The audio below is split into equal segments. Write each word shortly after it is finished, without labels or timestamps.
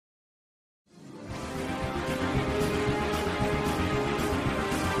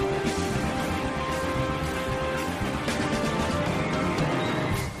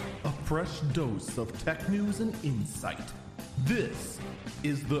fresh dose of tech news and insight. This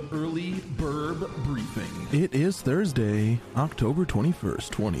is the Early Burb Briefing. It is Thursday, October 21st,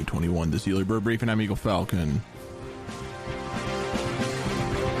 2021. This is Early Burb Briefing. I'm Eagle Falcon.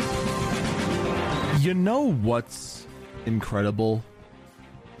 You know what's incredible?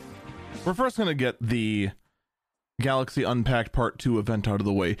 We're first going to get the Galaxy Unpacked Part 2 event out of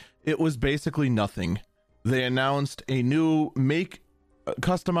the way. It was basically nothing. They announced a new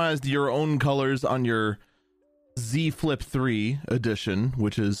customized your own colors on your Z Flip 3 edition,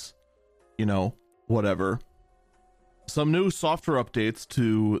 which is, whatever. Some new software updates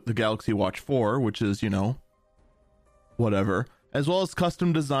to the Galaxy Watch 4, which is, whatever. As well as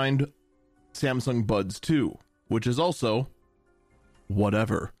custom designed Samsung Buds 2, which is also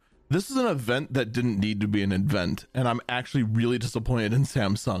whatever. This is an event that didn't need to be an event, and I'm actually really disappointed in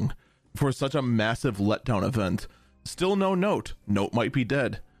Samsung for such a massive letdown event. Still no Note. Note might be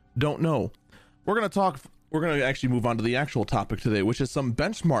dead. Don't know. We're going to actually move on to the actual topic today, which is some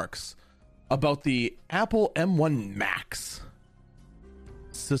benchmarks about the Apple M1 Max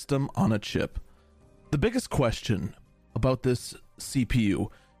system on a chip. The biggest question about this CPU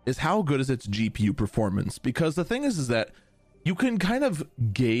is how good is its GPU performance? Because the thing is that you can kind of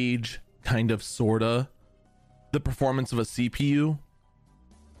gauge, sorta, the performance of a CPU.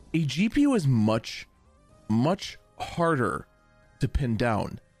 A GPU is much, much harder to pin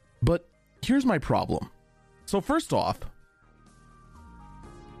down. But here's my problem. So first off,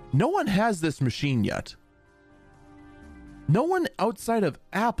 no one has this machine yet. No one outside of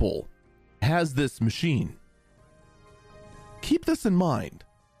Apple has this machine. Keep this in mind.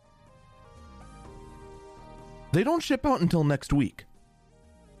 They don't ship out until next week.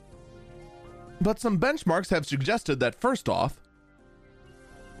 But some benchmarks have suggested that first off,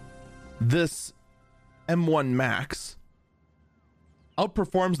 this M1 Max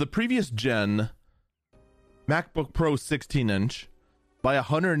outperforms the previous gen MacBook Pro 16-inch by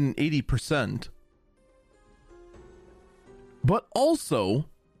 180%, but also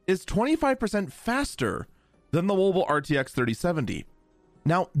is 25% faster than the mobile RTX 3070.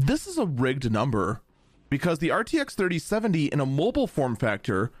 Now, this is a rigged number because the RTX 3070 in a mobile form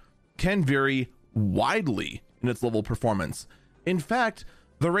factor can vary widely in its level of performance. In fact,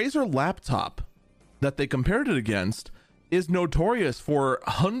 the Razer laptop that they compared it against is notorious for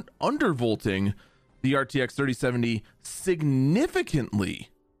undervolting the RTX 3070 significantly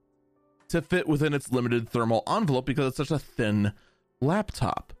to fit within its limited thermal envelope because it's such a thin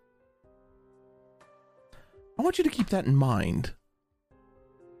laptop. I want you to keep that in mind.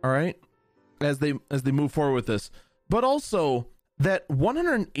 All right? As they move forward with this, but also that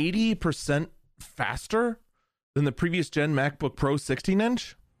 180% faster than the previous gen MacBook Pro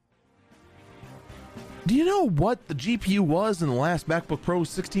 16-inch. Do you know what the GPU was in the last MacBook Pro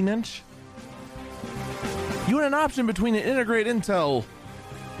 16-inch? You had an option between an integrated Intel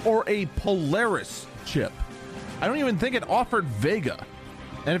or a Polaris chip. I don't even think it offered Vega.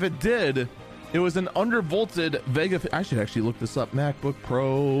 And if it did, it was an undervolted Vega. I should actually look this up. MacBook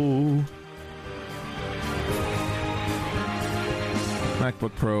Pro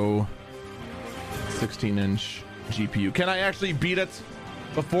 16-inch GPU. Can I actually beat it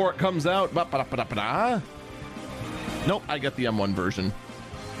before it comes out? Nope, I get the M1 version.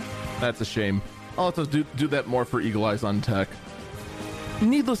 That's a shame. I'll have to do that more for Eagle Eyes on Tech.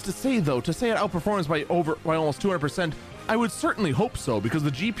 Needless to say, though, to say it outperforms by almost 200%, I would certainly hope so, because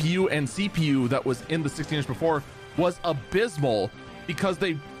the GPU and CPU that was in the 16-inch before was abysmal, because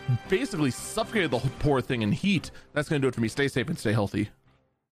they basically suffocated the poor thing in heat. That's going to do it for me. Stay safe and stay healthy.